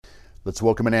Let's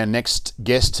welcome in our next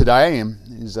guest today.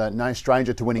 He's no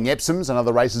stranger to winning Epsoms and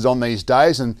other races on these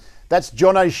days, and that's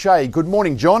John O'Shea. Good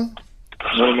morning, John.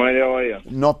 Morning, mate. How are you?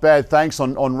 Not bad, thanks.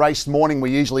 On race morning, we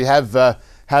usually have the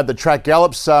track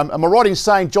gallops. Am I right in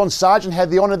saying John Sargent had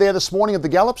the honour there this morning of the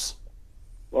gallops?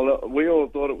 Well, we all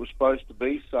thought it was supposed to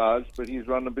be Sarge, but he's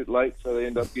run a bit late, so they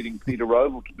end up getting Peter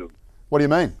Roval to do it. What do you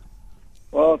mean?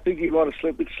 Well, I think he might have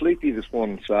slept a bit sleepy this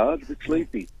morning, Sarge. A bit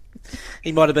sleepy.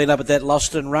 He might have been up at that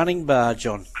Lost and Running bar,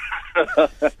 John.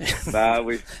 They're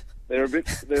a bit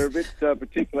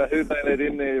particular who they let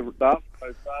in there after,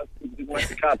 so Sarge didn't make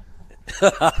the cut.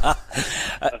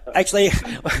 Actually,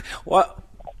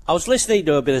 I was listening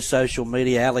to a bit of social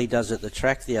media Ali does at the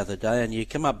track the other day, and you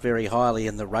come up very highly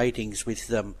in the ratings with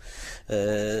them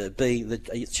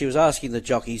she was asking the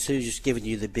jockeys who's just given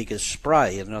you the biggest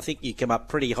spray, and I think you come up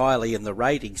pretty highly in the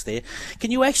ratings there.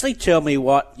 Can you actually tell me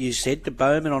what you said to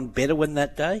Bowman on Bedouin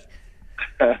that day?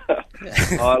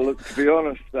 Look, to be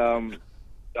honest,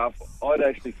 I'd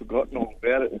actually forgotten all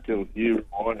about it until you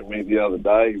reminded me the other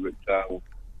day, but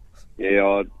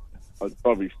I'd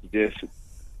probably suggest it.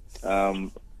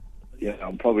 I'm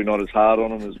probably not as hard on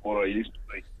them as what I used to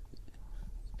be.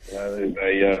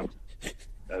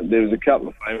 There was a couple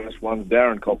of famous ones.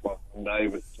 Darren Copper one day,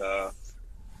 but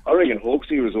I reckon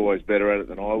Hawksy was always better at it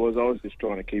than I was. I was just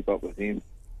trying to keep up with him.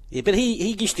 Yeah, but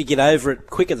he used to get over it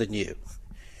quicker than you.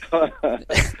 Oh,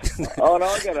 no,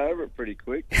 I got over it pretty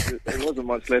quick. There wasn't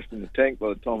much left in the tank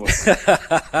by the time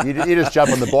You just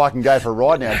jump on the bike and go for a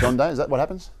ride now, John Day? Is that what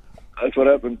happens? That's what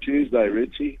happened Tuesday,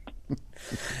 Richie.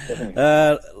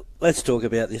 Let's talk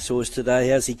about this horse today.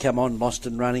 How's he come on, Lost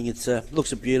and Running? It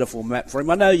looks a beautiful map for him.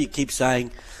 I know you keep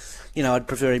saying, I'd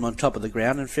prefer him on top of the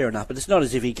ground, and fair enough, but it's not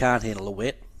as if he can't handle the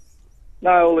wet.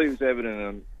 No, all he was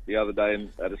evident the other day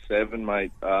at a 7,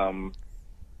 mate,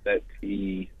 that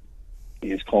he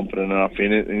is confident enough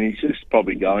in it, and he's just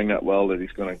probably going that well that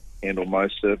he's going to handle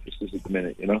most surfaces at the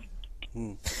minute,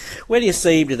 Where do you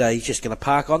see him today? He's just going to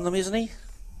park on them, isn't he?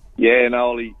 Yeah,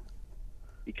 no, he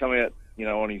come out,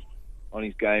 on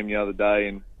his game the other day,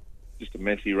 and just a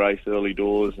messy race early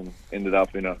doors, and ended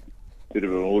up in a bit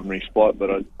of an ordinary spot. But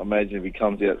I imagine if he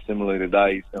comes out similarly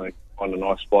today, he's going to find a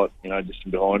nice spot, just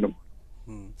in behind him.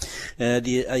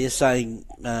 Are you saying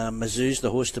Mizzou's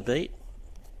the horse to beat?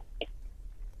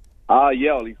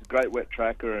 Yeah, well, he's a great wet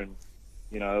tracker, and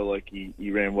he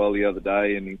ran well the other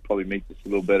day, and he probably meets us a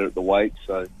little better at the weight.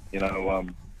 So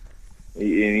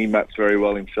he maps very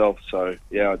well himself. So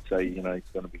yeah, I'd say he's going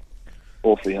to be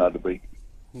awfully hard to beat.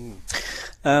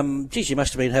 Geez, you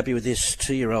must have been happy with this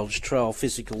 2-year-old's trial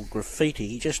physical graffiti.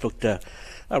 He just looked a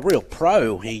real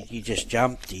pro. He just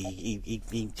jumped.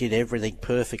 He did everything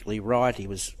perfectly right. He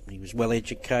was well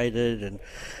educated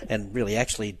and really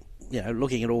actually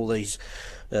looking at all these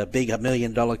big $1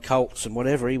 million colts and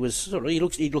whatever. He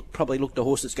probably looked a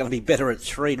horse that's going to be better at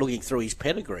 3 looking through his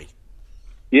pedigree.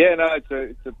 Yeah, no,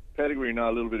 it's a pedigree.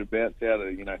 A little bit about out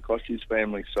of Kosh's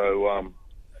family. So.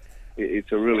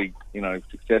 It's a really,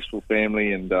 successful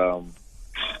family, and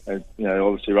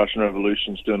obviously Russian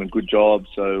Revolution's doing a good job.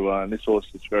 So and this horse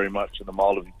is very much in the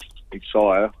mould of his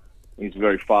sire. He's a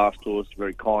very fast horse, a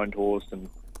very kind horse, and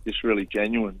just really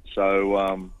genuine.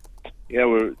 So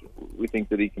we think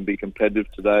that he can be competitive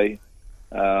today.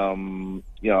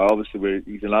 Obviously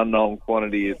he's an unknown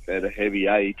quantity at a heavy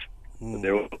 8, but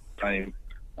they're all the same.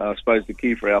 I suppose the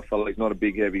key for our fellow, he's not a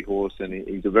big heavy horse, and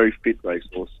he's a very fit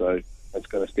racehorse. So that's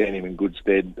going to stand him in good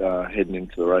stead heading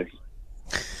into the race.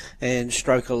 And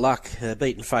Stroke of Luck,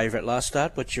 beaten favourite last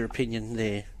start. What's your opinion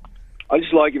there? I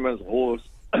just like him as a horse.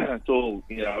 It's all,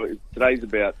 today's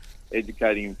about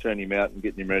educating him, turning him out, and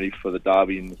getting him ready for the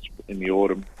Derby in the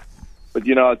autumn. But,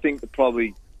 I think that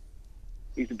probably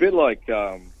he's a bit like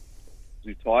Tiger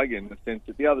in the sense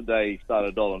that the other day he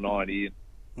started $1.90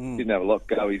 and didn't have a lot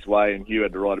go his way, and Hugh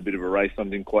had to ride a bit of a race on,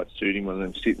 didn't quite suit him, and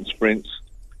then sit in sprints.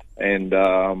 And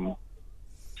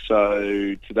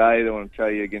so today they want to tell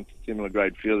you against a similar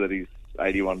grade field that he's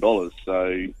 $81.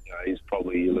 So he's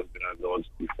probably a little bit over the odds,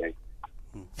 to be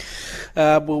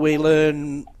fair. Will we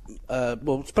learn?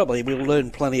 We'll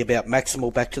learn plenty about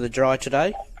Maximal back to the dry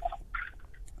today.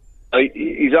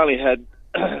 He's only had,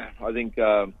 I think,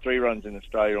 3 runs in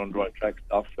Australia on dry track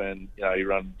stuff, and he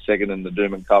ran second in the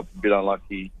Doomben Cup. A bit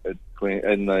unlucky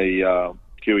in the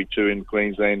QE2 in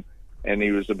Queensland, and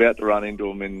he was about to run into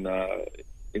him in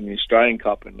the Australian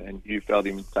Cup, and you felt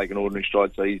him take an ordinary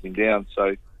stride, so eased him down.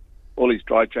 So all his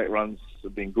dry track runs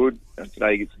have been good, and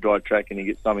today he gets a dry track, and he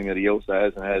gets something that he also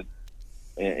hasn't had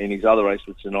in his other race,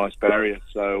 which is a nice barrier.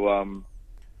 So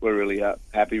we're really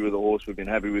happy with the horse. We've been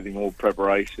happy with him all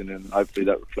preparation, and hopefully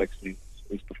that reflects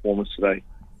his performance today.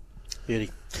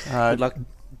 Beauty. Good luck.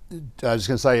 I was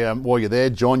going to say, while you're there,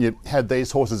 John, you had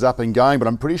these horses up and going, but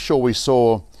I'm pretty sure we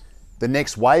saw the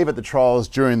next wave at the trials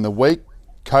during the week.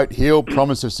 Coat Hill,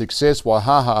 Promise of Success,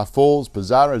 Waihaha Falls,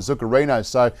 Pizarro, Zuccarino.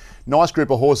 So nice group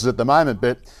of horses at the moment,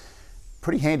 but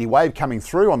pretty handy wave coming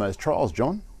through on those trials,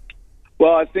 John.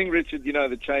 Well, I think, Richard,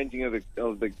 the changing of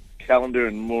the calendar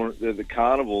and more the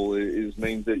carnival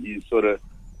means that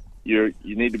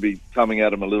you need to be coming at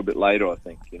them a little bit later, I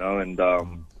think, and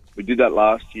we did that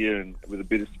last year and with a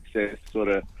bit of success,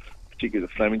 particularly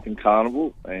the Flemington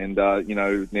Carnival, and now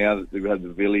that we've had the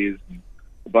Villiers and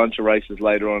a bunch of races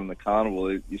later on in the carnival,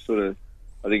 I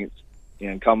think it's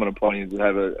incumbent upon you to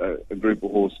have a group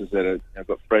of horses that have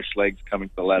got fresh legs coming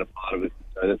to the latter part of it.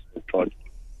 So that's what we've tried to do.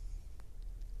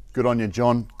 Good on you,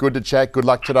 John. Good to chat. Good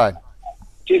luck today.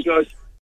 Cheers, guys.